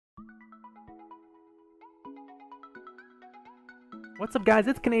What's up guys,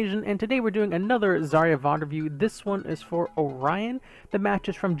 it's Canadian, and today we're doing another Zarya VOD review. This one is for Orion. The match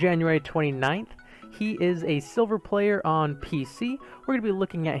is from January 29th. He is a silver player on PC. We're going to be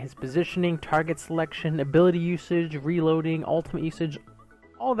looking at his positioning, target selection, ability usage, reloading, ultimate usage,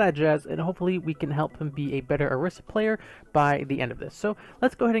 all that jazz, and hopefully we can help him be a better Orisa player by the end of this. So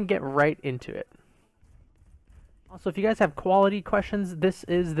let's go ahead and get right into it. Also, if you guys have quality questions, this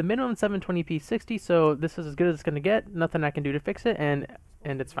is the minimum 720p 60, so this is as good as it's going to get. Nothing I can do to fix it, and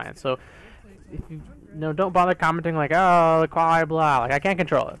it's fine. So, if you don't bother commenting like, oh, the quality, blah, like I can't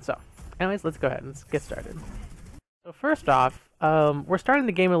control it. So, anyways, let's go ahead and let's get started. So first off, we're starting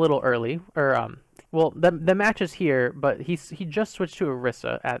the game a little early, or well, the match is here, but he just switched to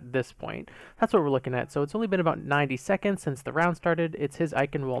Orisa at this point. That's what we're looking at. So it's only been about 90 seconds since the round started. It's his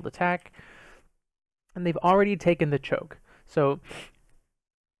Eichenwalde attack. And they've already taken the choke. So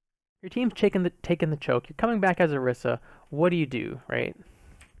your team's taken the choke. You're coming back as Orisa. What do you do, right?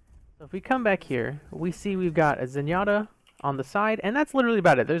 So if we come back here, we see we've got a Zenyatta on the side, and that's literally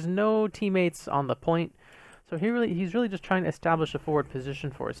about it. There's no teammates on the point. So he's really just trying to establish a forward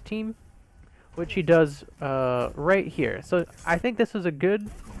position for his team, which he does right here. So I think this is a good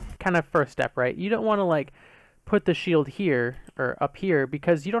kind of first step, right? You don't want to like put the shield here or up here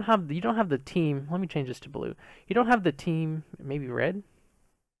because you don't have the team. Let me change this to blue. You don't have the team, maybe red.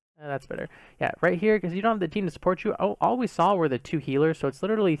 That's better. Yeah, right here, because you don't have the team to support you. All we saw were the two healers, so it's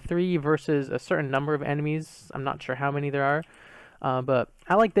literally 3 versus a certain number of enemies. I'm not sure how many there are, but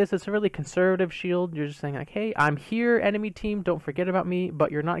I like this. It's a really conservative shield. You're just saying like, hey, I'm here, enemy team. Don't forget about me,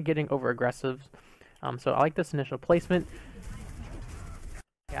 but you're not getting over aggressive. So I like this initial placement.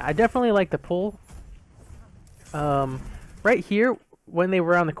 Yeah, I definitely like the pull. Right here, when they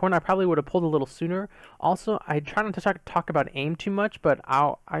were on the corner, I probably would have pulled a little sooner. Also, I try not to talk about aim too much, but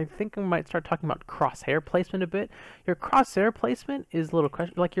I think I might start talking about crosshair placement a bit. Your crosshair placement is a little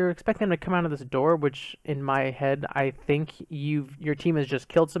question, like you're expecting them to come out of this door, which in my head, I think your team has just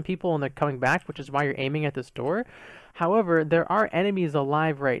killed some people and they're coming back, which is why you're aiming at this door. However, there are enemies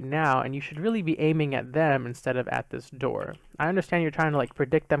alive right now, and you should really be aiming at them instead of at this door. I understand you're trying to like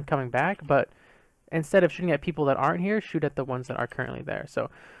predict them coming back, but instead of shooting at people that aren't here, shoot at the ones that are currently there. So,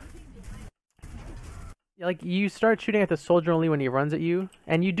 like, you start shooting at the soldier only when he runs at you,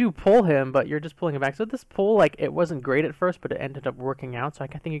 and you do pull him, but you're just pulling him back. So this pull, like, it wasn't great at first, but it ended up working out. So I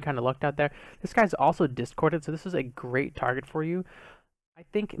think you kind of lucked out there. This guy's also discorded, so this is a great target for you. I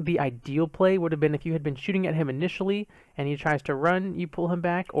think the ideal play would have been if you had been shooting at him initially and he tries to run, you pull him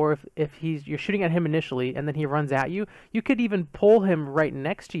back, or if you're shooting at him initially and then he runs at you, you could even pull him right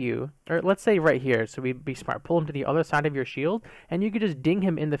next to you, or let's say right here, so we'd be smart, pull him to the other side of your shield, and you could just ding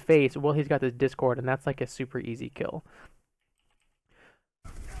him in the face while he's got this discord, and that's like a super easy kill.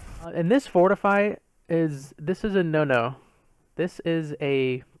 And this fortify this is a no-no. This is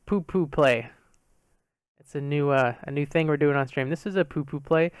a poo-poo play. It's a new thing we're doing on stream. This is a poo-poo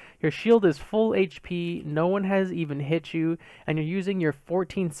play. Your shield is full HP. No one has even hit you, and you're using your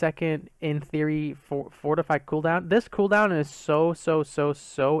 14-second, in theory, fortify cooldown. This cooldown is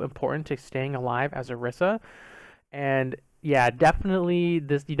so important to staying alive as Orisa. And yeah, definitely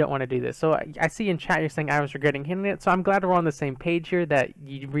this. You don't want to do this. So I see in chat you're saying I was regretting hitting it. So I'm glad we're on the same page here. That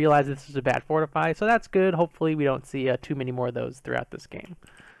you realize this is a bad fortify. So that's good. Hopefully we don't see too many more of those throughout this game.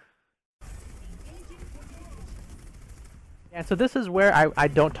 Yeah, so this is where I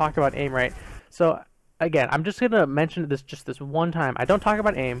don't talk about aim, right? So again, I'm just gonna mention this just this one time. I don't talk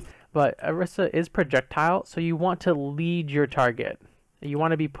about aim, but Orisa is projectile, so you want to lead your target. You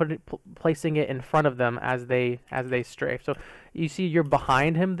want to be placing it in front of them as they strafe. So you see you're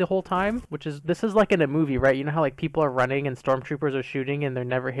behind him the whole time, this is like in a movie, right? You know how like people are running and stormtroopers are shooting and they're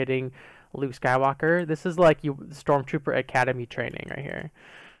never hitting Luke Skywalker? This is like Stormtrooper Academy training right here.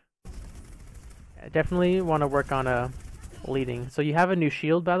 I definitely want to work on leading. So you have a new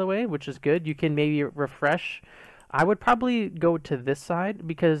shield, by the way, which is good. You can maybe refresh. I would probably go to this side,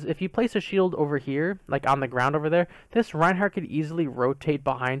 because if you place a shield over here, like on the ground over there, this Reinhardt could easily rotate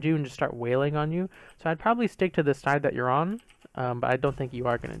behind you and just start wailing on you. So I'd probably stick to the side that you're on, but I don't think you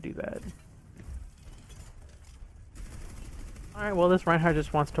are going to do that. Alright, well, this Reinhardt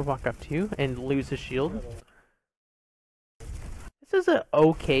just wants to walk up to you and lose his shield. This is an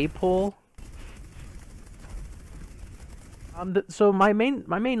okay pull. So my main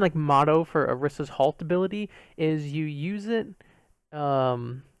like motto for Orisa's halt ability is you use it. Is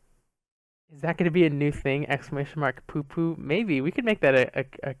that going to be a new thing? Exclamation mark poo poo. Maybe we could make that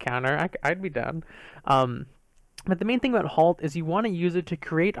a counter. I'd be down. But the main thing about halt is you want to use it to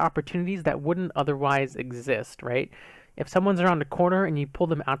create opportunities that wouldn't otherwise exist, right? If someone's around the corner and you pull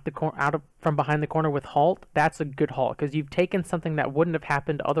them from behind the corner with halt, that's a good halt because you've taken something that wouldn't have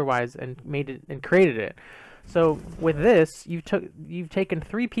happened otherwise and made it and created it. So with this, you've taken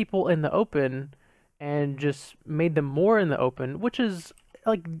 3 people in the open and just made them more in the open, which is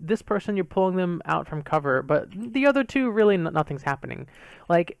like this person you're pulling them out from cover, but the other 2 really nothing's happening.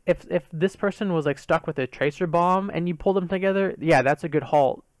 Like if this person was like stuck with a tracer bomb and you pull them together, yeah, that's a good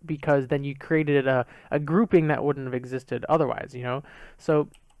halt because then you created a grouping that wouldn't have existed otherwise, you know? So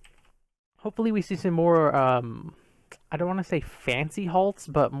hopefully we see some more I don't want to say fancy halts,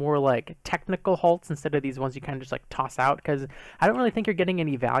 but more like technical halts instead of these ones you kind of just like toss out, because I don't really think you're getting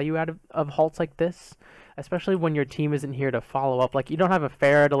any value out of halts like this, especially when your team isn't here to follow up. Like you don't have a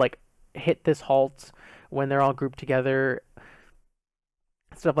fair to like hit this halt when they're all grouped together,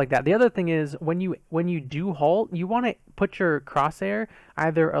 stuff like that. The other thing is when you do halt, you want to put your crosshair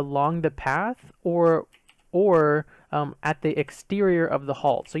either along the path or at the exterior of the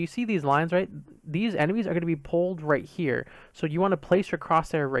halt. So you see these lines, right? These enemies are going to be pulled right here. So you want to place your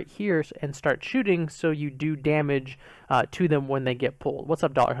crosshair right here and start shooting so you do damage to them when they get pulled. What's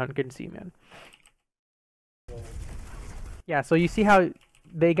up, Dollar Hunt? Good to see you, man. Yeah, so you see how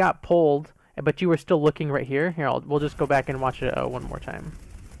they got pulled, but you were still looking right here. Here, we'll just go back and watch it one more time.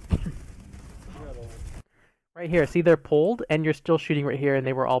 Right here, see they're pulled, and you're still shooting right here, and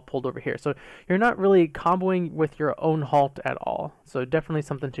they were all pulled over here. So you're not really comboing with your own halt at all. So definitely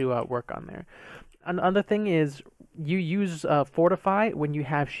something to work on there. Another thing is you use Fortify when you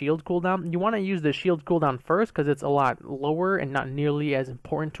have shield cooldown. You want to use the shield cooldown first because it's a lot lower and not nearly as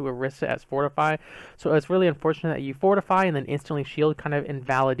important to Orisa as Fortify. So it's really unfortunate that you Fortify and then instantly shield, kind of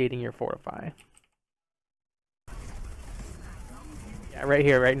invalidating your Fortify. Yeah, right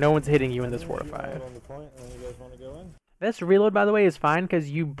here, right? No one's hitting you in this Fortify. This reload, by the way, is fine because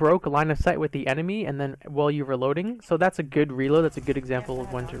you broke line of sight with the enemy and then while you're reloading. So that's a good reload. That's a good example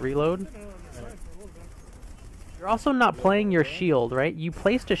of when to reload. You're also not playing your shield, right? You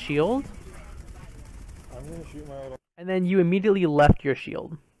placed a shield, and then you immediately left your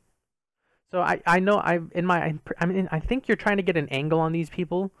shield. So I know I think you're trying to get an angle on these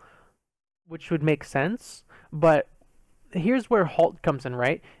people, which would make sense. But here's where halt comes in,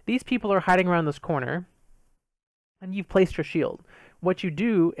 right? These people are hiding around this corner, and you've placed your shield. What you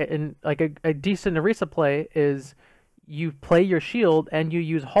do in like a decent Orisa play is you play your shield and you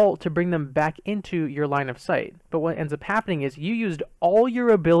use halt to bring them back into your line of sight. But what ends up happening is you used all your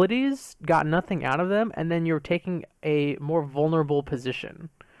abilities, got nothing out of them, and then you're taking a more vulnerable position,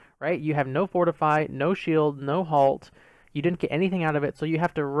 right? You have no fortify, no shield, no halt. You didn't get anything out of it, so you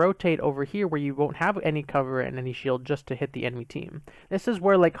have to rotate over here where you won't have any cover and any shield just to hit the enemy team. This is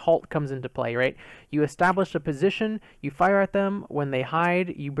where like halt comes into play, right? You establish a position, you fire at them, when they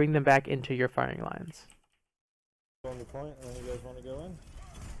hide, you bring them back into your firing lines. On the point, and then you guys want to go in?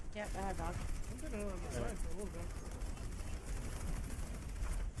 Yep, I have dog. I'm gonna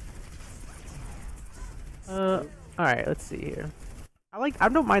for a little bit. Alright, let's see here. I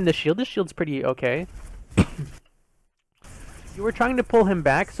don't mind the shield. This shield's pretty okay. You were trying to pull him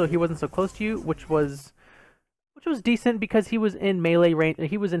back so he wasn't so close to you, which was decent because he was in melee range.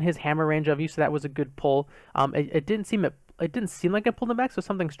 He was in his hammer range of you, so that was a good pull. It didn't seem like it pulled him back, so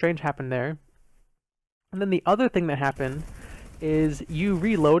something strange happened there. And then the other thing that happened is you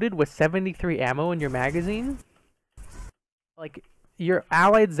reloaded with 73 ammo in your magazine. Like your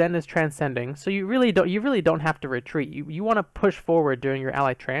allied Zen is transcending, so you really don't have to retreat. You want to push forward during your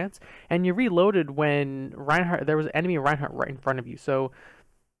allied trance, and you reloaded when there was an enemy Reinhardt right in front of you. So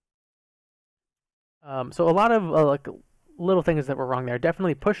so a lot of like little things that were wrong there.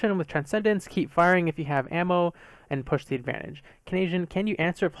 Definitely push in with Transcendence, keep firing if you have ammo, and push the advantage. Canadian, can you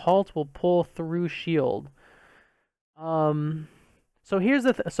answer if halt will pull through shield? So here's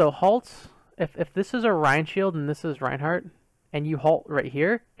the so halt, if this is a Rein shield and this is Reinhardt, and you halt right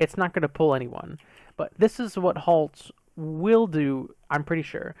here, it's not going to pull anyone. But this is what halts will do, I'm pretty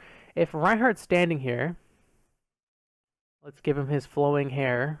sure. If Reinhardt's standing here, let's give him his flowing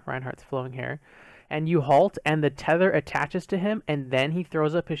hair, Reinhardt's flowing hair, and you halt and the tether attaches to him and then he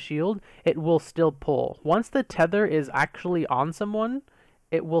throws up his shield, it will still pull. Once the tether is actually on someone,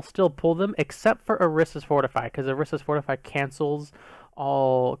 it will still pull them, except for Orisa's Fortify, because Orisa's Fortify cancels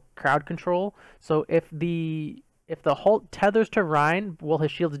all crowd control. So if the halt tethers to Rein while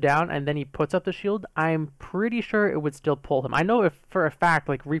his shield's down and then he puts up the shield, I'm pretty sure it would still pull him. I know if for a fact,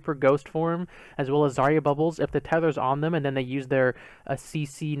 like Reaper Ghost form as well as Zarya Bubbles, if the tether's on them and then they use their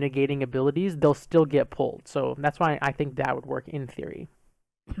CC negating abilities, they'll still get pulled. So that's why I think that would work in theory.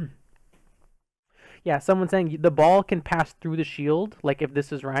 Yeah, someone's saying the ball can pass through the shield, like if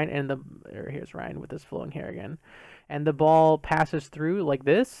this is Rein, and here's Rein with his flowing hair again. and the ball passes through like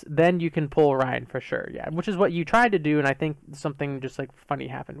this, then you can pull Orion for sure. Yeah, which is what you tried to do, and I think something just like funny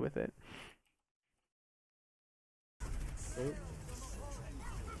happened with it.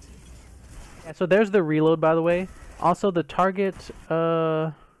 Yeah, so there's the reload, by the way. Also, the target,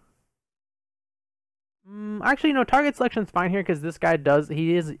 actually, no, target selection's fine here because this guy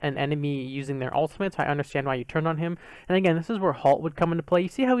he is an enemy using their ultimate, so I understand why you turned on him. And again, this is where Halt would come into play. You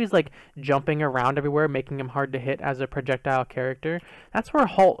see how he's like jumping around everywhere, making him hard to hit as a projectile character? That's where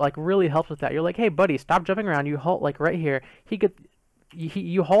Halt like really helps with that. You're like, hey buddy, stop jumping around. You halt like right here.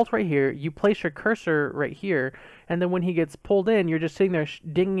 You halt right here, you place your cursor right here, and then when he gets pulled in, you're just sitting there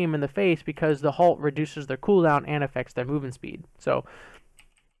dinging him in the face because the halt reduces their cooldown and affects their movement speed. So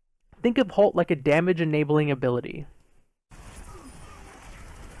think of halt like a damage enabling ability.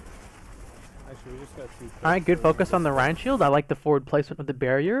 Actually, we just got two. Alright, good focus on the Rhine shield. I like the forward placement of the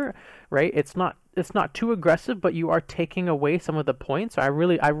barrier, right? It's not too aggressive, but you are taking away some of the points. So I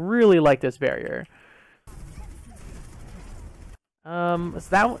really like this barrier. So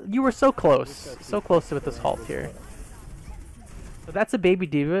that you were so close with this halt here. So that's a baby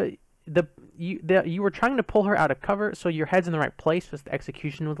diva. You were trying to pull her out of cover, so your head's in the right place. Just the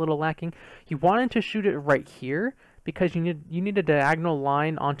execution was a little lacking. You wanted to shoot it right here because you need a diagonal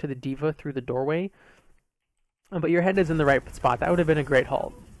line onto the diva through the doorway. But your head is in the right spot. That would have been a great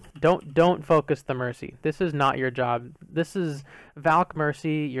halt. Don't focus the Mercy. This is not your job. This is Valk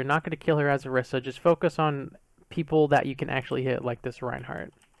Mercy. You're not going to kill her as Orisa. Just focus on people that you can actually hit, like this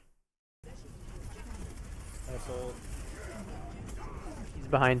Reinhardt. He's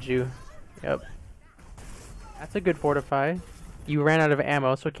behind you. Yep. That's a good fortify. You ran out of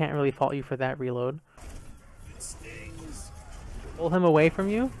ammo, so can't really fault you for that reload. Pull him away from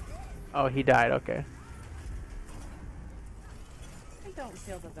you? Oh, he died. Okay. I don't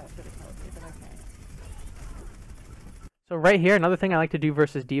feel that should have killed me, but okay. So right here, another thing I like to do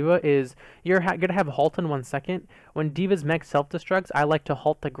versus Diva is you're gonna have halt in 1 second. When Diva's mech self-destructs, I like to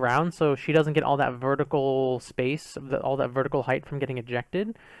halt the ground so she doesn't get all that vertical space, all that vertical height from getting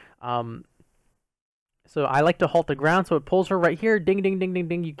ejected. So I like to halt the ground so it pulls her right here. Ding, ding, ding, ding,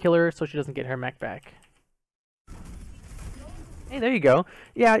 ding. You kill her so she doesn't get her mech back. Hey, there you go.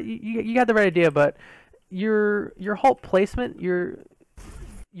 Yeah, you got the right idea, but your halt placement, you're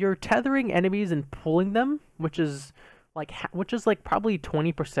tethering enemies and pulling them, which is like probably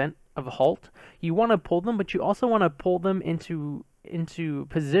 20% of a halt. You want to pull them, but you also want to pull them into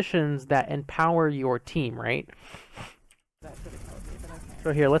positions that empower your team, right?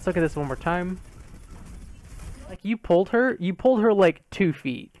 So here, let's look at this one more time. Like you pulled her like 2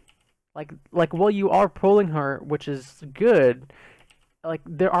 feet. Like while you are pulling her, which is good. Like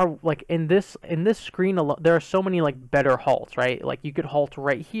there are like in this screen there are so many like better halts, right? Like you could halt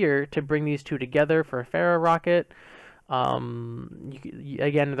right here to bring these two together for a Pharaoh rocket.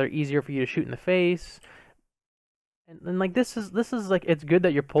 Again, they're easier for you to shoot in the face. And like this is like it's good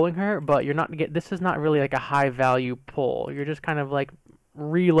that you're pulling her, but this is not really like a high value pull. You're just kind of like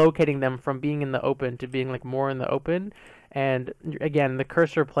relocating them from being in the open to being like more in the open. And again, the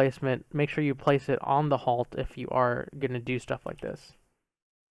cursor placement, make sure you place it on the halt if you are gonna do stuff like this.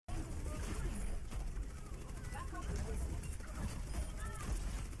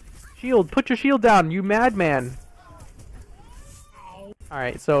 Shield, put your shield down, you madman.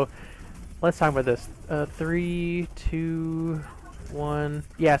 Alright, so let's talk about this. 3, 2, 1.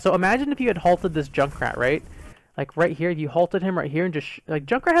 Yeah, so imagine if you had halted this Junkrat, right? Like right here, you halted him right here and just like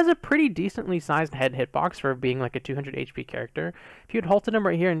Junkrat has a pretty decently sized head hitbox for being like a 200 HP character. If you had halted him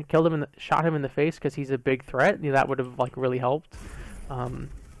right here and killed him shot him in the face because he's a big threat, that would have like really helped.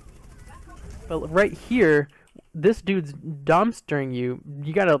 But right here, this dude's dumpstering you.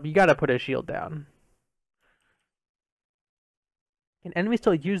 You gotta put his shield down. Can enemies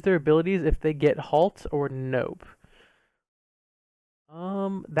still use their abilities if they get halt or nope?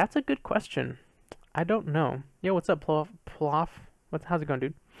 That's a good question. I don't know. Yo, what's up, Ploff? How's it going,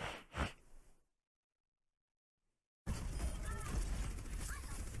 dude?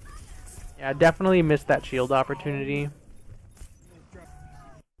 Yeah, I definitely missed that shield opportunity.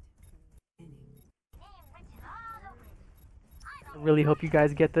 I really hope you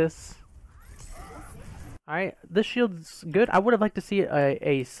guys get this. Alright, this shield's good. I would have liked to see it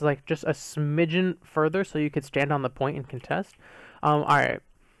like just a smidgen further so you could stand on the point and contest. Alright.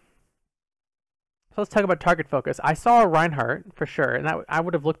 So let's talk about target focus. I saw a Reinhardt for sure, and I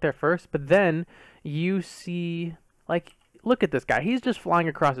would have looked there first, but then you see, like, look at this guy. He's just flying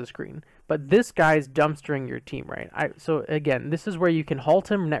across the screen, but this guy's dumpstering your team, right? So again, this is where you can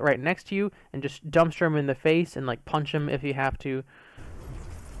halt him right next to you and just dumpster him in the face and like punch him if you have to.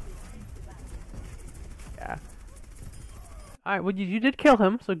 Yeah. All right, well you did kill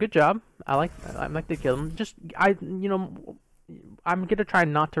him, so good job. I like to kill him. Just I'm gonna try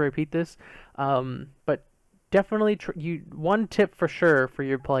not to repeat this, but definitely one tip for sure for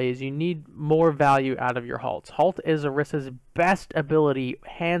your play is you need more value out of your halts. Halt is Orisa's best ability,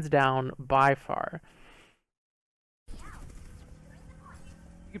 hands down, by far.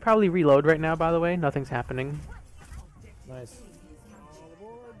 You could probably reload right now, by the way. Nothing's happening. Nice.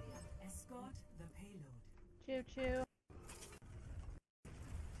 Choo choo.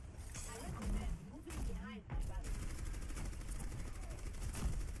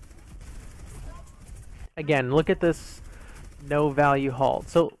 Again, look at this no value halt.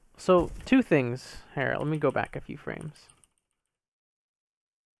 So two things. Here, let me go back a few frames.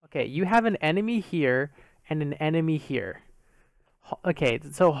 Okay, you have an enemy here and an enemy here. Okay,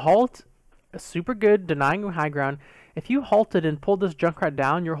 so halt, super good, denying high ground. If you halted and pulled this Junkrat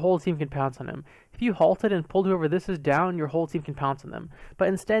down, your whole team can pounce on him. If you halted and pulled whoever this is down, your whole team can pounce on them. But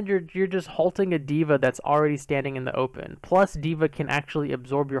instead, you're just halting a diva that's already standing in the open. Plus, diva can actually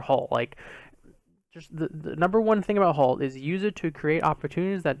absorb your halt. Like, just the number one thing about halt is use it to create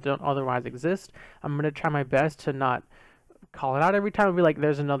opportunities that don't otherwise exist. I'm gonna try my best to not call it out every time and be like,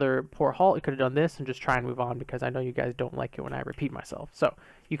 there's another poor halt, you could have done this, and just try and move on, because I know you guys don't like it when I repeat myself. So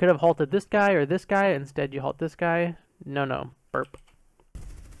you could have halted this guy or this guy, instead you halt this guy. No, burp.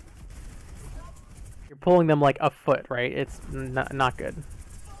 You're pulling them like a foot, right? It's not good.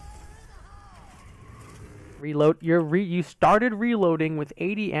 Reload. You started reloading with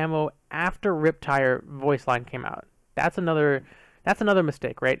 80 ammo after Riptire voice line came out. That's another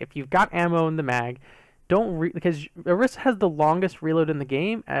mistake, right? If you've got ammo in the mag, because Orisa has the longest reload in the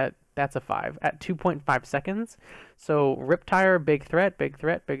game that's a 5 at 2.5 seconds. So Riptire, big threat, big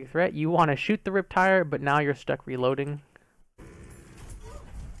threat, big threat. You want to shoot the Riptire, but now you're stuck reloading.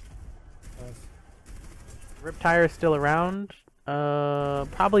 Nice. Riptire is still around.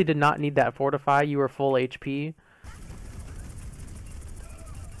 Probably did not need that fortify. You were full HP.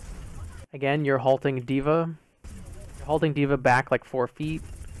 Again, you're halting Diva. You're halting Diva back like 4 feet.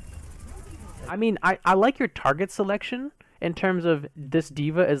 I mean, I like your target selection in terms of this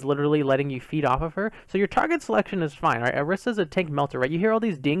Diva is literally letting you feed off of her. So your target selection is fine, right? Orisa's a tank melter, right? You hear all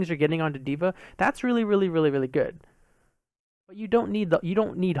these dings you're getting onto Diva? That's really, really, really, really good. But you don't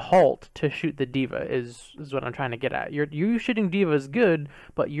need halt to shoot the Diva is what I'm trying to get at. You shooting Diva is good,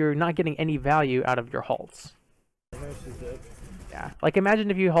 but you're not getting any value out of your halts. I know she's dead. Yeah, like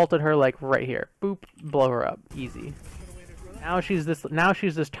imagine if you halted her like right here, boop, blow her up, easy. Now she's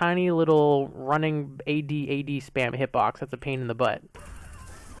this tiny little running AD spam hitbox that's a pain in the butt.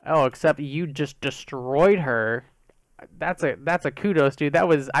 Oh, except you just destroyed her. That's a kudos, dude. I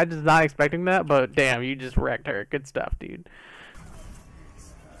was not expecting that, but damn, you just wrecked her. Good stuff, dude.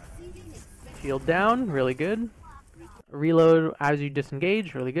 Shield down, really good. Reload as you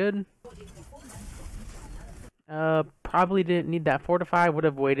disengage, really good. Probably didn't need that fortify. Would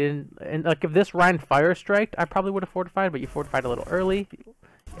have waited, and like if this Rhine fire striked, I probably would have fortified, but you fortified a little early.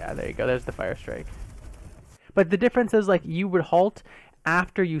 Yeah, there you go. There's the fire strike. But the difference is like you would halt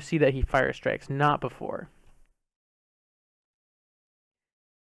after you see that he fire strikes, not before.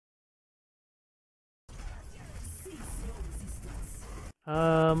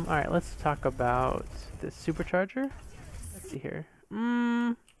 All right, let's talk about this supercharger. Let's see here.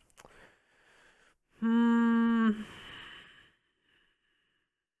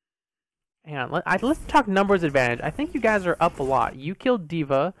 Hang on, let's talk numbers advantage. I think you guys are up a lot. You killed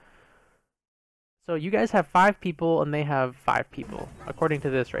Diva, so you guys have 5 people and they have 5 people, according to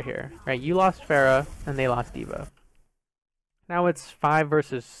this right here. Right? You lost Farah and they lost Diva. Now it's 5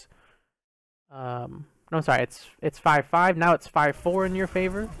 versus. No, sorry, it's 5-5. Now it's 5-4 in your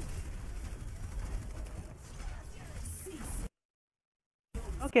favor.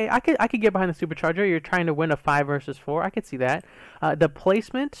 Okay, I could get behind the supercharger. You're trying to win a 5 versus 4. I could see that. The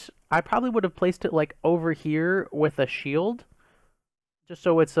placement, I probably would have placed it like over here with a shield, just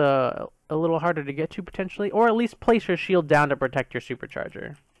so it's a little harder to get to potentially, or at least place your shield down to protect your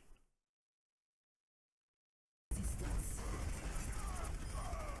supercharger.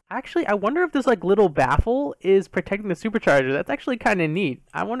 Actually, I wonder if this like little baffle is protecting the supercharger. That's actually kind of neat.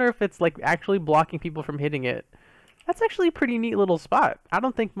 I wonder if it's like actually blocking people from hitting it. That's actually a pretty neat little spot. I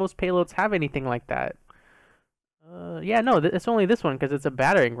don't think most payloads have anything like that. Yeah, no, it's only this one because it's a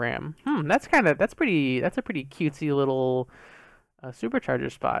battering ram. That's a pretty cutesy little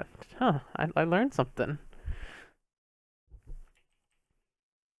supercharger spot. Huh, I learned something.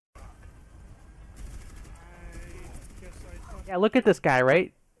 Yeah, look at this guy,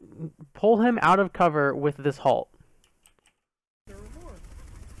 right? Pull him out of cover with this halt. There were more.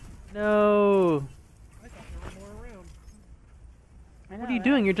 No. I thought there were more around. What are you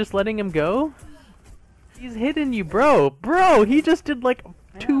doing? You're just letting him go? He's hitting you, bro. Bro, he just did like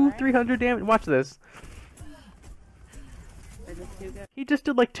 300 damage. Watch this. He just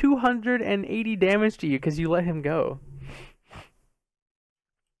did like 280 damage to you because you let him go.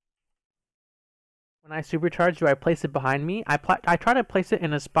 When I supercharge, do I place it behind me? I try to place it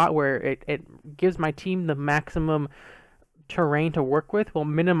in a spot where it gives my team the maximum terrain to work with while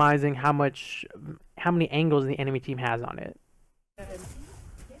minimizing how many angles the enemy team has on it.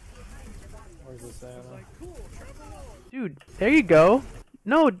 Where's this ammo? Dude, there you go.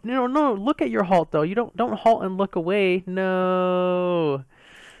 No, look at your halt though. You don't halt and look away. No.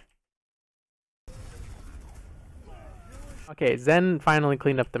 Okay, Zen finally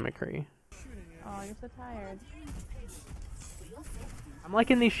cleaned up the McCree. Oh, you're so tired. I'm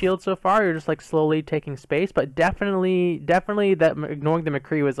liking these shields so far. You're just like slowly taking space, but definitely that ignoring the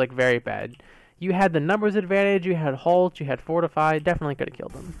McCree was like very bad. You had the numbers advantage, you had halt, you had fortify. Definitely could have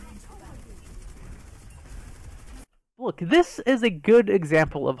killed them. Look, this is a good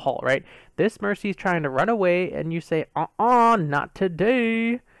example of halt, right? This Mercy's trying to run away, and you say, not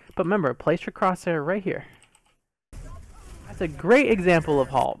today. But remember, place your crosshair right here. That's a great example of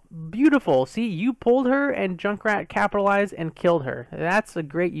halt. Beautiful. See, you pulled her, and Junkrat capitalized and killed her. That's a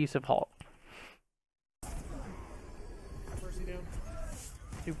great use of halt.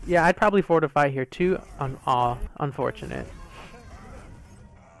 Yeah, I'd probably fortify here too. Unfortunate.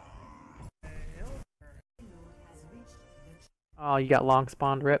 Oh, you got long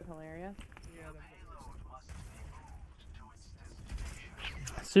spawned, rip. Hilarious.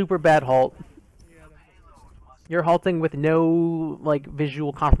 Super bad halt. You're halting with no like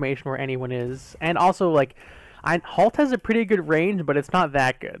visual confirmation where anyone is, and also like, halt has a pretty good range, but it's not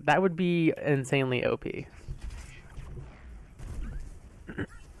that good. That would be insanely OP.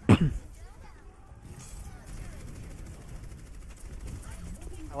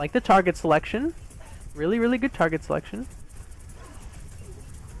 I like the target selection. Really, really good target selection.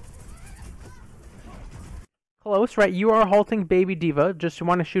 Close, right? You are halting Baby Diva. Just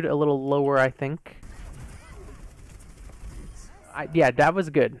want to shoot it a little lower, I think. Yeah, that was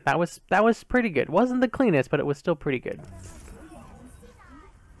good. That was pretty good. Wasn't the cleanest, but it was still pretty good.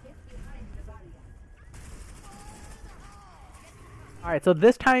 Alright, so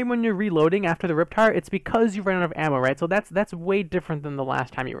this time when you're reloading after the Riptire, it's because you ran out of ammo, right? So that's way different than the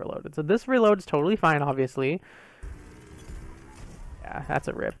last time you reloaded. So this reload is totally fine, obviously. Yeah, that's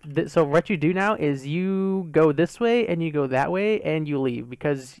a rip. So what you do now is you go this way and you go that way and you leave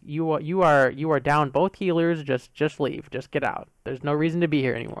because you are down both healers. Just leave. Just get out. There's no reason to be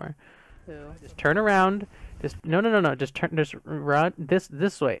here anymore. Who? Just turn around. No. Just run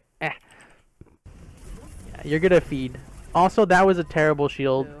this way. Yeah, you're gonna feed. Also, that was a terrible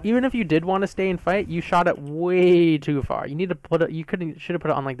shield. Who? Even if you did want to stay and fight, you shot it way too far. You need to put it. Should have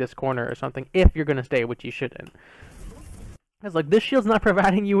put it on like this corner or something if you're gonna stay, which you shouldn't. Because like this shield's not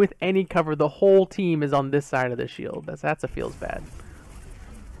providing you with any cover. The whole team is on this side of the shield. That's a feels bad.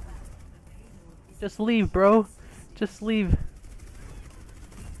 Just leave, bro. Just leave.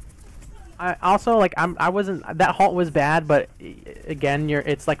 I also like I wasn't that halt was bad, but again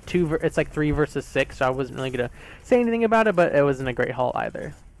it's like 3 versus 6, so I wasn't really gonna say anything about it. But it wasn't a great halt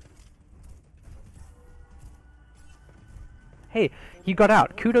either. Hey, you got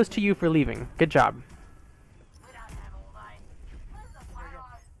out. Kudos to you for leaving. Good job.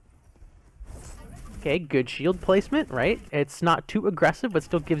 Okay, good shield placement, right? It's not too aggressive, but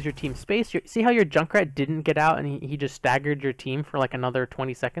still gives your team space. See how your Junkrat didn't get out and he just staggered your team for like another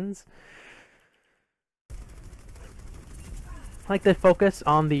 20 seconds? I like the focus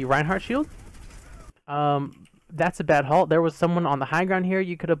on the Reinhardt shield. That's a bad halt. There was someone on the high ground here.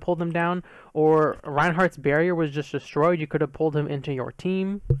 You could have pulled them down. Or Reinhardt's barrier was just destroyed. You could have pulled him into your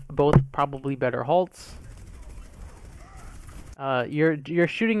team. Both probably better halts. You're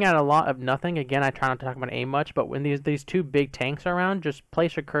shooting at a lot of nothing. Again, I try not to talk about aim much, but when these two big tanks are around, just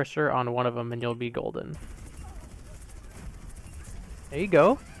place your cursor on one of them and you'll be golden. There you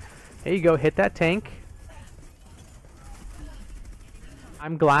go. There you go. Hit that tank.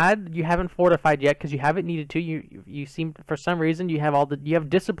 I'm glad you haven't fortified yet because you haven't needed to. You seem for some reason you have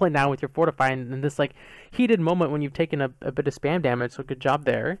discipline now with your fortifying in this like heated moment when you've taken a bit of spam damage. So good job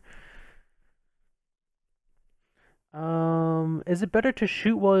there. Is it better to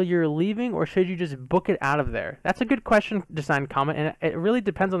shoot while you're leaving, or should you just book it out of there? That's a good question, design comment, and it really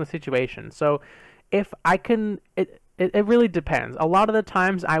depends on the situation. So, if I can, it really depends. A lot of the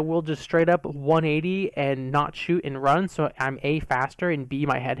times, I will just straight up 180 and not shoot and run, so I'm A, faster, and B,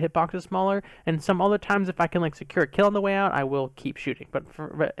 my head hitbox is smaller. And some other times, if I can like secure a kill on the way out, I will keep shooting. But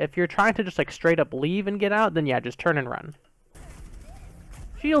if you're trying to just like straight up leave and get out, then yeah, just turn and run.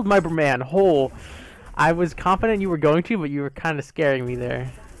 Shield my man, hole. I was confident you were going to, but you were kind of scaring me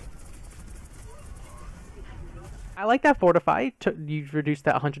there. I like that fortify. You reduced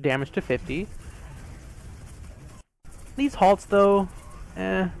that 100 damage to 50. These halts though,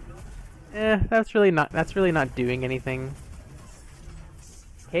 that's really not doing anything.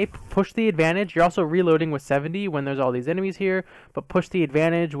 Okay, push the advantage. You're also reloading with 70 when there's all these enemies here, but push the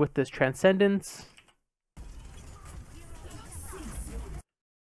advantage with this transcendence.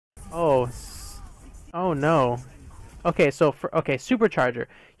 Oh no. Okay, so supercharger.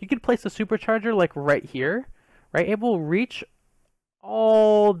 You could place a supercharger like right here, right? It will reach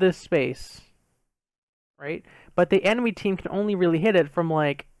all this space, right? But the enemy team can only really hit it from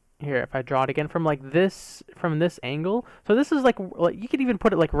like here. If I draw it again from like this, from this angle. So this is like you could even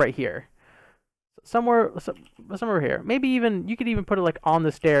put it like right here, somewhere here. Maybe even you could even put it like on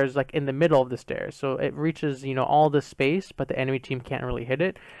the stairs, like in the middle of the stairs, so it reaches, you know, all the space, but the enemy team can't really hit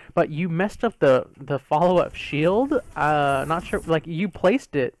it. But you messed up the follow-up shield. Not sure, like you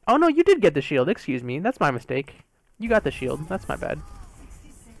placed it. Oh no, you did get the shield. Excuse me, that's my mistake. You got the shield. That's my bad.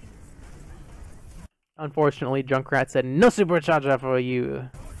 Unfortunately, Junkrat said no supercharger for you.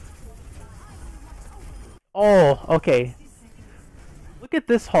 Oh, okay. Look at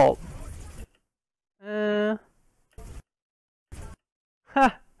this halt. Ha.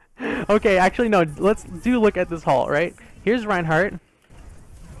 Okay, actually no. Let's look at this halt. Right here's Reinhardt.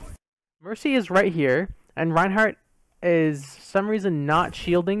 Mercy is right here, and Reinhardt is for some reason not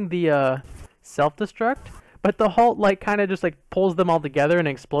shielding the self-destruct. But the halt like kind of just like pulls them all together and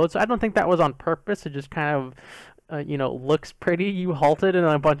explodes. So I don't think that was on purpose. It just kind of, you know, looks pretty. You halted and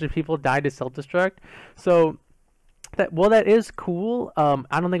a bunch of people died to self-destruct. So that is cool.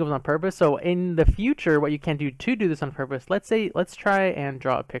 I don't think it was on purpose. So in the future, what you can do to do this on purpose, let's try and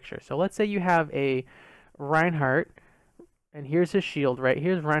draw a picture. So let's say you have a Reinhardt, and here's his shield, right?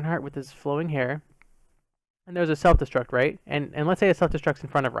 Here's Reinhardt with his flowing hair, and there's a self-destruct, right? And let's say a self-destruct's in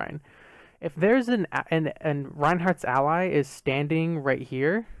front of Ryan. If there's and Reinhardt's ally is standing right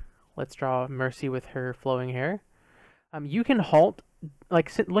here, let's draw Mercy with her flowing hair. You can halt,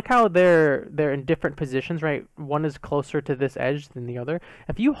 like look how they're in different positions, right? One is closer to this edge than the other.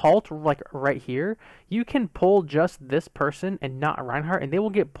 If you halt like right here, you can pull just this person and not Reinhardt, and they will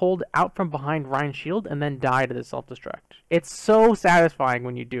get pulled out from behind Ryan's shield and then die to the self-destruct. It's so satisfying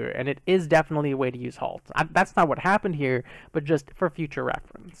when you do it, and it is definitely a way to use halt. That's not what happened here, but just for future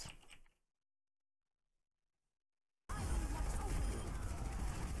reference.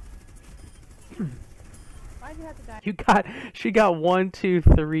 Why'd you have to die? She got 1, 2,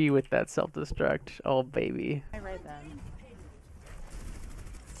 3 with that self-destruct. Oh baby. Right then.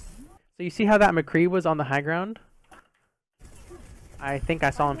 So you see how that McCree was on the high ground? I think I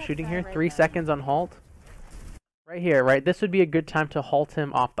saw him shooting here. 3 seconds on halt. Right here, right? This would be a good time to halt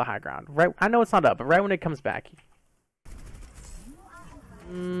him off the high ground. Right? I know it's not up, but right when it comes back.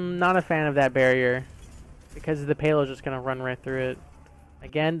 Not a fan of that barrier, because the payload is just gonna run right through it.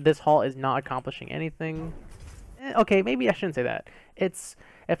 Again, this halt is not accomplishing anything. Okay, maybe I shouldn't say that. It's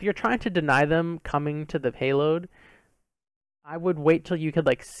if you're trying to deny them coming to the payload, I would wait till you could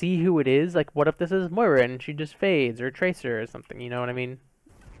like see who it is. Like, what if this is Moira and she just fades, or Tracer or something? You know what I mean?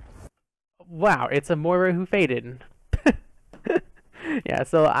 Wow, it's a Moira who faded. Yeah,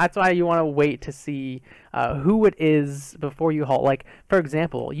 so that's why you want to wait to see who it is before you halt. Like, for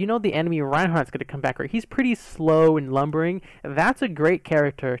example, you know the enemy Reinhardt's going to come back, right? He's pretty slow and lumbering. That's a great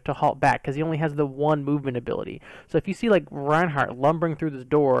character to halt back, because he only has the one movement ability. So if you see, like, Reinhardt lumbering through this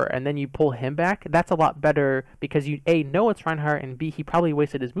door, and then you pull him back, that's a lot better, because you, A, know it's Reinhardt, and B, he probably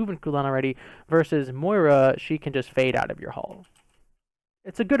wasted his movement cooldown already, versus Moira, she can just fade out of your halt.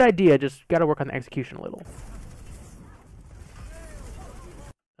 It's a good idea, just got to work on the execution a little.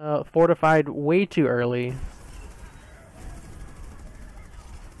 Fortified way too early.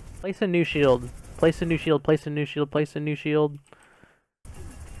 Place a new shield. Place a new shield. Place a new shield. Place a new shield.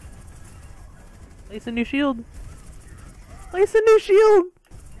 Place a new shield. Place a new shield.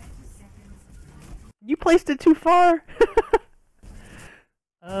 You placed it too far.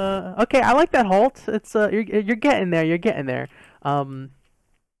 Okay, I like that halt. It's you're getting there. You're getting there.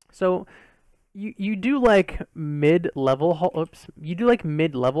 So. You do like mid-level halts,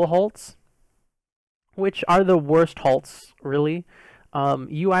 which are the worst halts, really.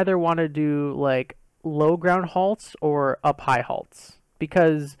 You either want to do like low ground halts or up high halts,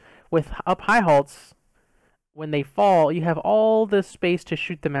 because with up high halts, when they fall, you have all the space to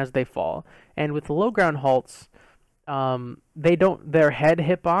shoot them as they fall, and with low ground halts, their head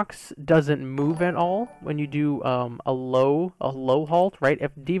hitbox doesn't move at all when you do a low halt, right?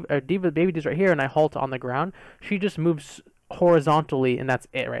 If Diva Baby is right here and I halt on the ground, she just moves horizontally, and that's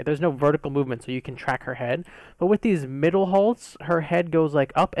it, right? There's no vertical movement, so you can track her head. But with these middle halts, her head goes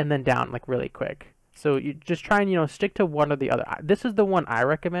like up and then down, like really quick. So you just try and, you know, stick to one or the other. This is the one I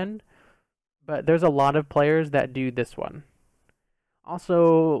recommend, but there's a lot of players that do this one.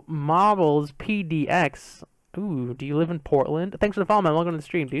 Also, Models PDX. Ooh, do you live in Portland? Thanks for the follow, man. Welcome to the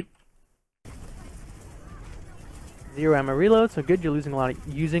stream, dude. 0 ammo reload, so good. You're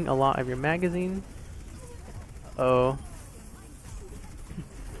using a lot of your magazine. Oh.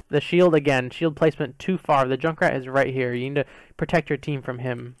 The shield again. Shield placement too far. The Junkrat is right here. You need to protect your team from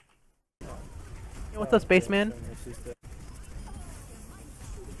him. Yo, what's up, Spaceman?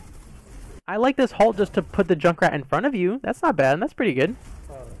 I like this halt just to put the Junkrat in front of you. That's not bad. That's pretty good.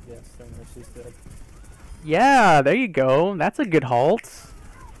 Oh, yes, she's dead. Yeah, there you go. That's a good halt.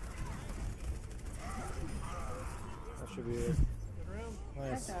 That should be it.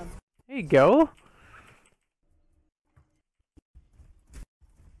 Nice. There you go.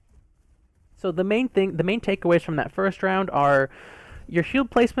 So the main takeaways from that first round are your shield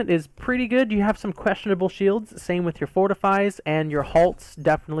placement is pretty good. You have some questionable shields. Same with your fortifies, and your halts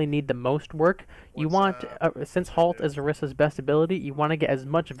definitely need the most work. You want, since halt is Orisa's best ability, you want to get as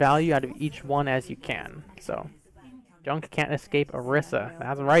much value out of each one as you can. So, Junk can't escape Orisa.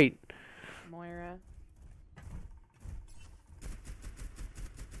 That's right. Moira.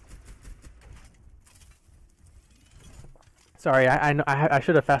 Sorry, I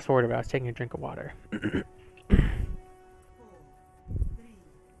should have fast forwarded, but I was taking a drink of water.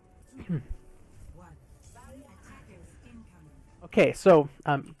 Okay, so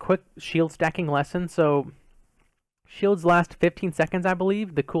quick shield stacking lesson. So shields last 15 seconds, I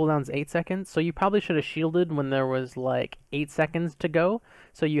believe. The cooldown's 8 seconds. So you probably should have shielded when there was like 8 seconds to go.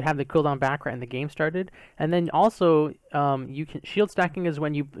 So you have the cooldown back right when the game started. And then also, you can shield stacking is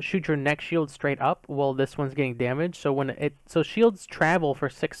when you shoot your next shield straight up. Well, this one's getting damaged. So so shields travel for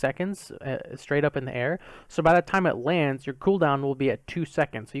 6 seconds straight up in the air. So by the time it lands, your cooldown will be at 2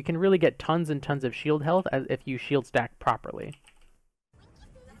 seconds. So you can really get tons and tons of shield health if you shield stack properly.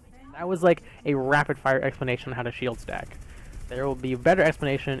 That was like a rapid fire explanation on how to shield stack. There will be a better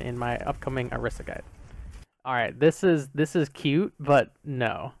explanation in my upcoming Orisa guide. Alright, this is cute, but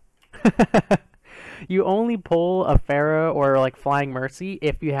no. You only pull a Pharah or like Flying Mercy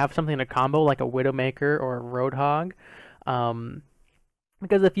if you have something in a combo like a Widowmaker or a Roadhog.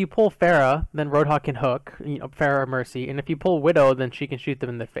 Because if you pull Pharah, then Roadhog can hook, you know, Pharah or Mercy, and if you pull Widow, then she can shoot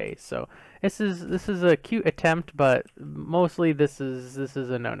them in the face. So this is a cute attempt, but mostly this is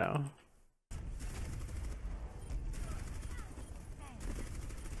a no-no.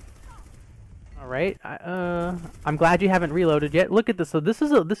 All right, I'm glad you haven't reloaded yet. Look at this. So this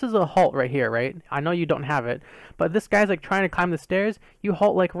is a halt right here, right? I know you don't have it, but this guy's like trying to climb the stairs. You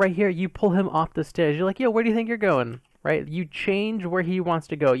halt like right here. You pull him off the stairs. You're like, yo, where do you think you're going? Right? You change where he wants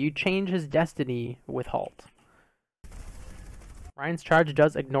to go. You change his destiny with halt. Ryan's charge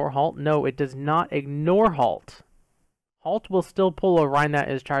does ignore halt. No, it does not ignore halt. Halt will still pull a Ryan that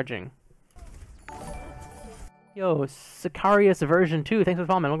is charging. Yo, Sicarius version 2. Thanks for the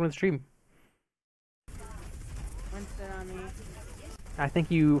follow, man. Welcome to the stream. Winston on me. I think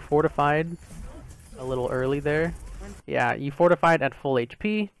you fortified a little early there. Yeah, you fortified at full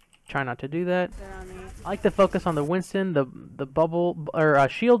HP. Try not to do that. I like to focus on the Winston. The bubble or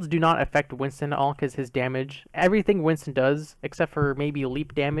shields do not affect Winston at all because his damage, everything Winston does except for maybe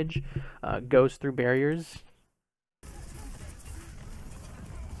leap damage, goes through barriers.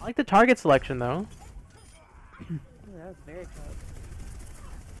 I like the target selection though. Ooh, that was very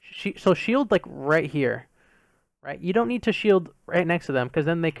close. So shield like right here, right? You don't need to shield right next to them because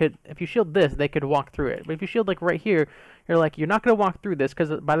then they could, if you shield this, they could walk through it. But if you shield like right here, you're like, you're not going to walk through this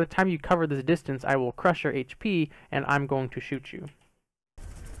because by the time you cover this distance, I will crush your HP and I'm going to shoot you.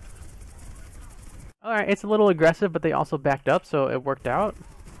 Alright, it's a little aggressive, but they also backed up, so it worked out.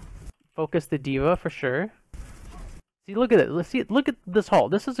 Focus the diva for sure. See, look at it. Let's see. Look at this haul.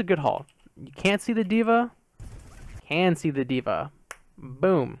 This is a good haul. You can't see the diva. Can see the diva.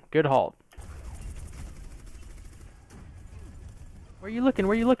 Boom. Good haul. Where are you looking?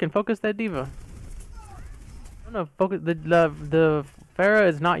 Where are you looking? Focus that diva. No, focus. The Pharah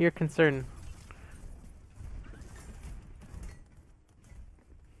is not your concern.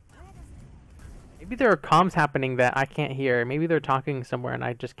 Maybe there are comms happening that I can't hear. Maybe they're talking somewhere and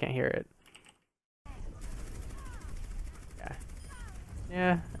I just can't hear it.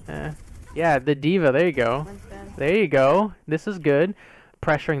 Yeah, the diva. There you go. There you go. This is good.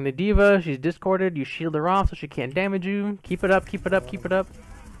 Pressuring the diva. She's discorded. You shield her off so she can't damage you. Keep it up. Keep it up. Keep it up.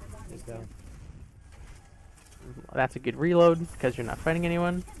 He's down. That's a good reload because you're not fighting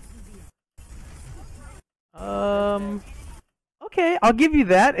anyone. Okay, I'll give you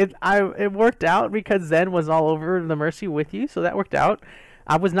that. It worked out because Zen was all over the Mercy with you, so that worked out.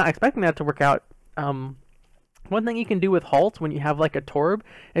 I was not expecting that to work out. One thing you can do with halt when you have like a Torb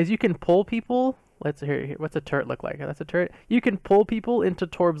is you can pull people. Let's hear. What's a turret look like? That's a turret. You can pull people into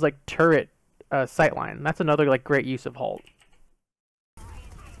Torb's like turret sightline. That's another like great use of halt. I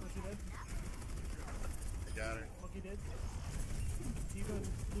got her.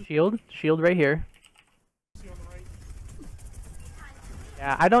 Shield right here.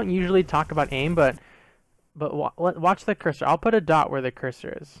 Yeah, I don't usually talk about aim, but watch the cursor. I'll put a dot where the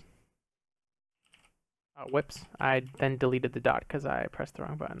cursor is. Oh, whoops. I then deleted the dot because I pressed the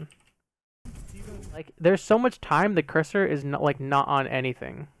wrong button. Like, there's so much time the cursor is not on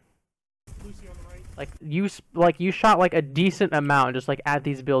anything. Like you shot like a decent amount just like at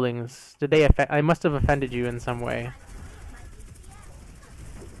these buildings. Did they affect? I must have offended you in some way.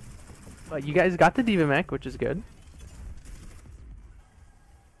 But you guys got the Diva mech, which is good.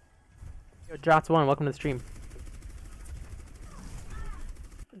 Yo, Jots1, welcome to the stream.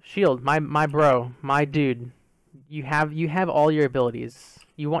 Shield, my bro, my dude. You have all your abilities.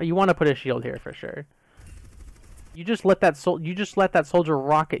 You want to put a shield here for sure. You just let that soldier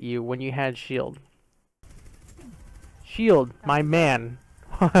rocket you when you had shield. Shield, my man.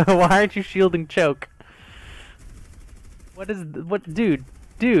 Why aren't you shielding choke?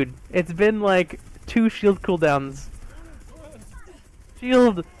 Dude, it's been like 2 shield cooldowns.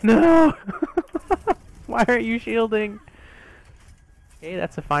 Shield, no. Why aren't you shielding? Okay,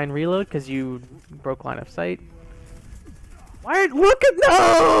 that's a fine reload because you broke line of sight. Look at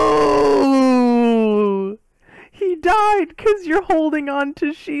no! He died because you're holding on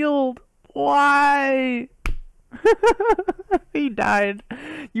to shield. Why? He died.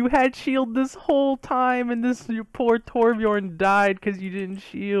 You had shield this whole time, and your poor Torbjorn died because you didn't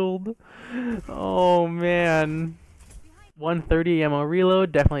shield. Oh man. 130 ammo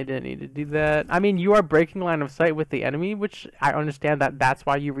reload, definitely didn't need to do that. I mean, you are breaking line of sight with the enemy, which I understand that's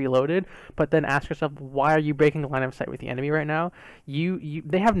why you reloaded, but then ask yourself, why are you breaking line of sight with the enemy right now?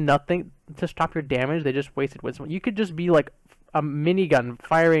 They have nothing to stop your damage, they just wasted wisdom. You could just be like a minigun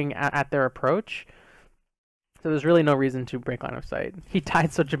firing at their approach, so there's really no reason to break line of sight. He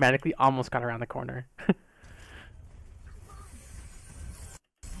died so dramatically, almost got around the corner.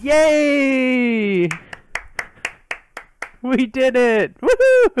 Yay! We did it!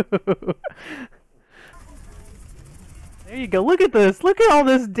 Woohoo! There you go. Look at this. Look at all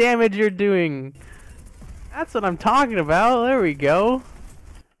this damage you're doing. That's what I'm talking about. There we go.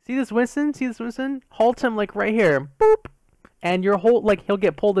 See this Winston? See this Winston? Halt him like right here. Boop! And your whole he'll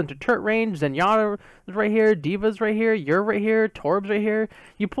get pulled into turret range. Zenyatta is right here. Diva's right here. You're right here. Torb's right here.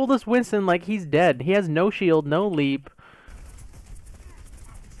 You pull this Winston like he's dead. He has no shield, no leap.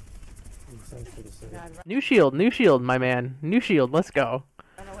 New shield, my man. New shield, let's go.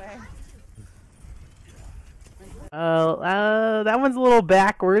 Run away. That one's a little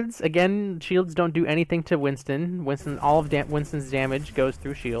backwards. Again, shields don't do anything to Winston. All of Winston's damage goes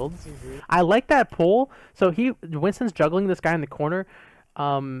through shields. I like that pull. So Winston's juggling this guy in the corner.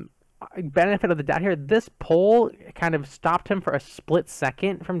 Benefit of the doubt here, this pull kind of stopped him for a split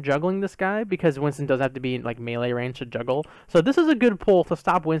second from juggling this guy because Winston doesn't have to be in like melee range to juggle. So this is a good pull to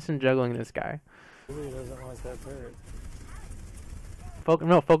stop Winston juggling this guy. He really doesn't like that turret.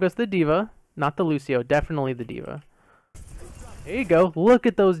 Focus the Diva, not the Lucio. Definitely the Diva. There you go. Look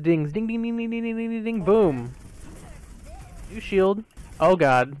at those dings. Ding, ding, ding, ding, ding, ding, ding, ding, boom. New shield. Oh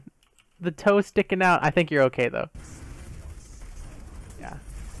god. The toe sticking out. I think you're okay though. Yeah.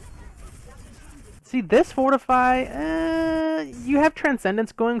 See, this fortify, you have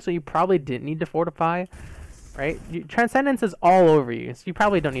Transcendence going, so you probably didn't need to fortify, right? Transcendence is all over you, so you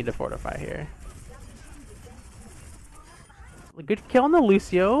probably don't need to fortify here. Good kill on the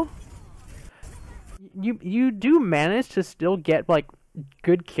Lucio. You do manage to still get like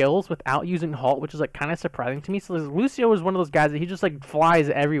good kills without using halt, which is like kind of surprising to me. So Lucio is one of those guys that he just like flies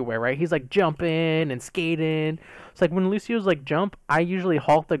everywhere, right? He's like jumping and skating. It's like when Lucio's like jump, I usually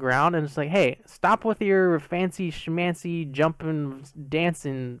halt the ground and it's like, hey, stop with your fancy schmancy jumping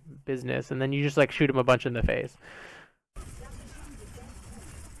dancing business, and then you just like shoot him a bunch in the face.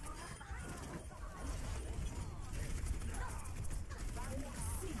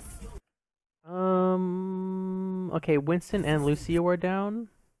 Okay, Winston and Lucio are down.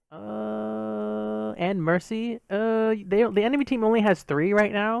 And Mercy. The enemy team only has 3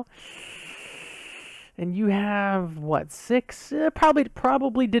 right now. And you have what, 6?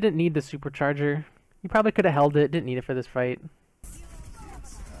 Probably didn't need the supercharger. You probably could have held it. Didn't need it for this fight.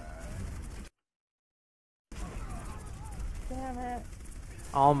 Damn it.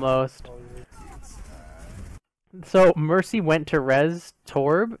 Almost. So Mercy went to res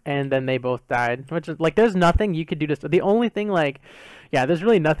Torb, and then they both died. Which is like, there's nothing you could do to. The only thing, like, yeah, there's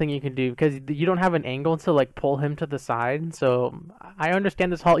really nothing you can do because you don't have an angle to like pull him to the side. So I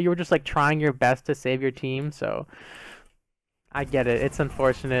understand this halt. You were just like trying your best to save your team. So I get it. It's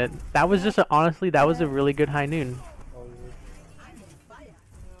unfortunate. That was just honestly, that was a really good high noon. Oh, yeah. I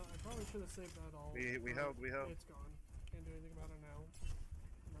probably should have saved that all. We held. It's gone. Can't do anything about it now.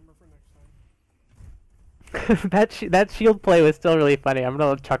 Remember for next time. That shield play was still really funny. I'm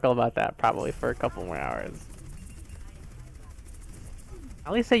gonna chuckle about that probably for a couple more hours.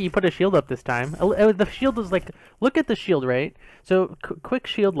 At least say you put a shield up this time. The shield is like, look at the shield, right? So quick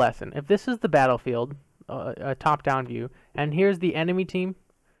shield lesson. If this is the battlefield, a top-down view, and here's the enemy team,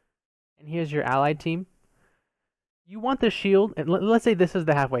 and here's your allied team, you want the shield, and let's say this is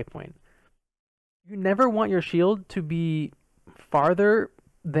the halfway point. You never want your shield to be farther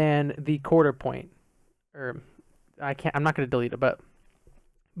than the quarter point. Or I'm not going to delete it, but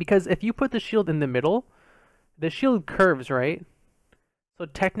because if you put the shield in the middle, the shield curves, right? So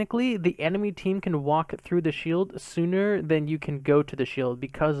technically, the enemy team can walk through the shield sooner than you can go to the shield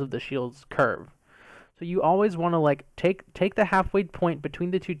because of the shield's curve. So you always want to like take the halfway point between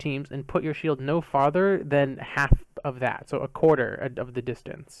the two teams and put your shield no farther than half of that, so a quarter of the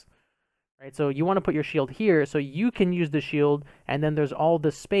distance. Right? So you want to put your shield here so you can use the shield, and then there's all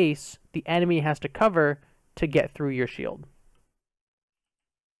the space the enemy has to cover to get through your shield.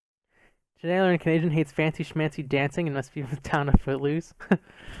 Today I learned Canadian hates fancy schmancy dancing and must be from the town of Footloose.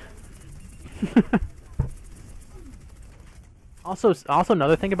 Also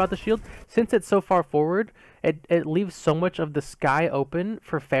another thing about the shield, since it's so far forward, it leaves so much of the sky open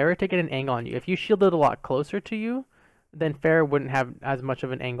for Farah to get an angle on you. If you shielded a lot closer to you, then Farah wouldn't have as much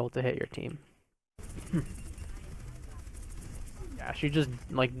of an angle to hit your team. Yeah, she just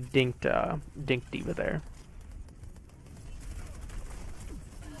like dinked D.Va there.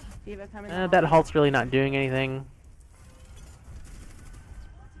 D.Va coming. That halt's really not doing anything.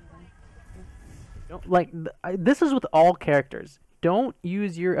 Don't like this is with all characters. Don't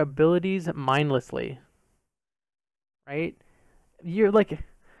use your abilities mindlessly. Right? You're like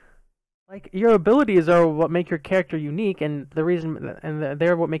your abilities are what make your character unique, and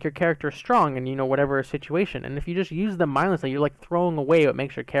they're what make your character strong in, you know, whatever situation. And if you just use them mindlessly, you're like throwing away what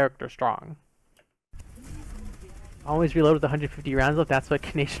makes your character strong. Always reload with 150 rounds left. That's what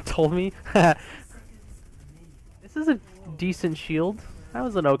Canadian told me. This is a decent shield. That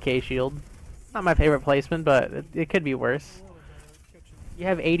was an okay shield. Not my favorite placement, but it could be worse. You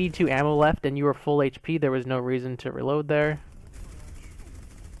have 82 ammo left, and you were full HP. There was no reason to reload there.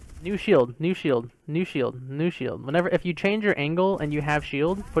 New shield, new shield, new shield, new shield. If you change your angle and you have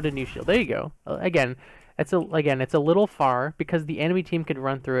shield, put a new shield. There you go. Again, it's a little far because the enemy team can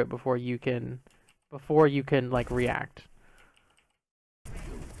run through it before you can like react.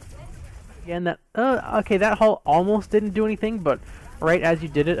 Again, that okay, that hull almost didn't do anything, but right as you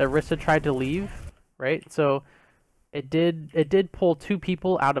did it, Orisa tried to leave, right? So it did pull two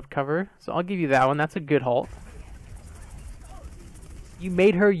people out of cover. So I'll give you that one. That's a good halt. You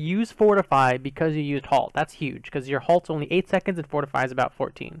made her use Fortify because you used halt. That's huge, because your halt's only 8 seconds and Fortify is about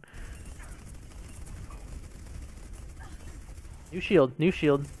 14. New shield, new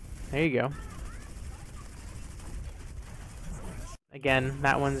shield. There you go. Again,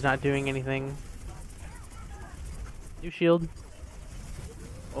 that one's not doing anything. New shield.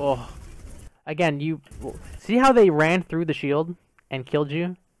 Oh. Again, you see how they ran through the shield and killed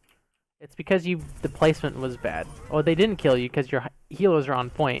you? It's because the placement was bad. Oh, they didn't kill you because your healers are on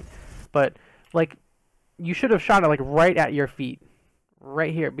point. But, like, you should have shot it, like, right at your feet.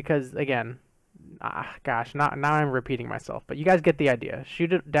 Right here, because, again, gosh, now I'm repeating myself. But you guys get the idea.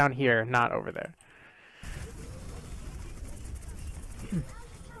 Shoot it down here, not over there.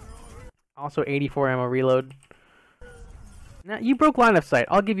 Also, 84 ammo reload. Now, you broke line of sight.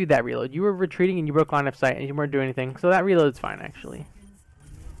 I'll give you that reload. You were retreating and you broke line of sight and you weren't doing anything. So that reload's fine, actually.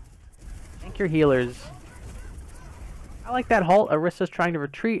 Thank your healers. I like that halt. Orisa's trying to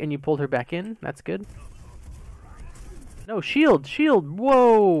retreat and you pulled her back in. That's good. No, shield! Shield!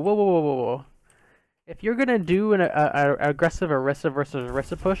 Whoa! Whoa, whoa, whoa, whoa, whoa. If you're gonna do an aggressive Orisa versus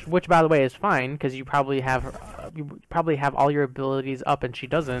Orisa push, which by the way is fine, because you probably have all your abilities up and she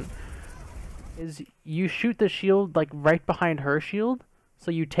doesn't, is you shoot the shield like right behind her shield,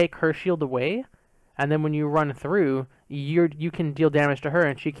 so you take her shield away, and then when you run through, you can deal damage to her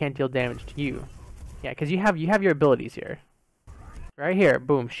and she can't deal damage to you. Yeah, because you have your abilities here. Right here,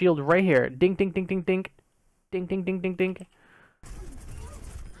 boom, shield right here. Ding, ding, ding, ding, ding, ding, ding, ding, ding, ding.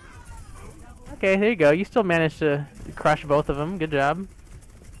 Okay, there you go. You still managed to crush both of them. Good job.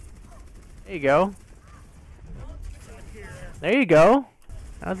 There you go. There you go.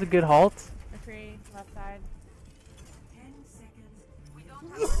 That was a good halt. McCree, left side.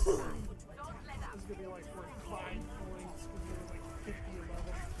 This is gonna be like where Clyde points because they're like 50 above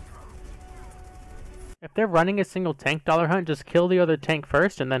us. If they're running a single tank dollar hunt, just kill the other tank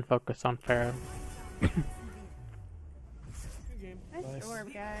first and then focus on Pharah. Good game. Nice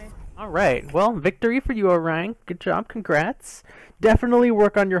orb, guy. Alright, well, victory for you, Orion. Good job, congrats. Definitely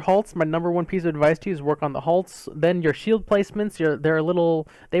work on your halts. My number one piece of advice to you is work on the halts. Then your shield placements, they're a little,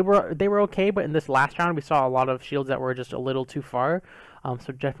 they were okay, but in this last round we saw a lot of shields that were just a little too far.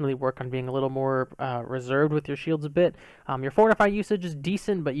 So definitely work on being a little more reserved with your shields a bit. Your fortify usage is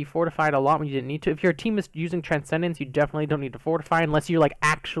decent, but you fortified a lot when you didn't need to. If your team is using Transcendence, you definitely don't need to fortify unless you're like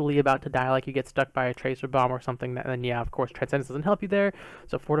actually about to die, like you get stuck by a Tracer Bomb or something. Then yeah, of course, Transcendence doesn't help you there.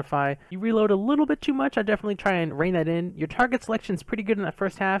 So fortify. You reload a little bit too much. I definitely try and rein that in. Your target selection is pretty good in that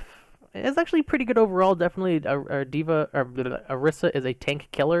first half. It's actually pretty good overall. Definitely, Orisa is a tank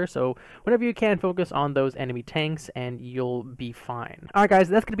killer, so whenever you can, focus on those enemy tanks, and you'll be fine. Alright guys,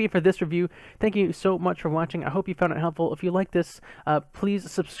 that's going to be it for this review. Thank you so much for watching. I hope you found it helpful. If you like this, please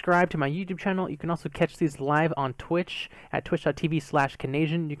subscribe to my YouTube channel. You can also catch these live on Twitch at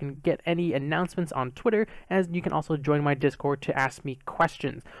twitch.tv/Canasian. You can get any announcements on Twitter, and you can also join my Discord to ask me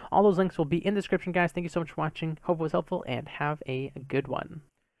questions. All those links will be in the description, guys. Thank you so much for watching. Hope it was helpful, and have a good one.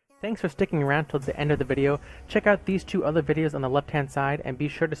 Thanks for sticking around till the end of the video. Check out these two other videos on the left hand side and be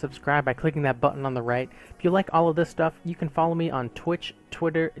sure to subscribe by clicking that button on the right. If you like all of this stuff, you can follow me on Twitch,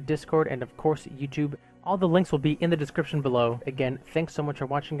 Twitter, Discord, and of course YouTube. All the links will be in the description below. Again, thanks so much for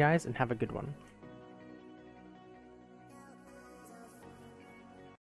watching guys and have a good one.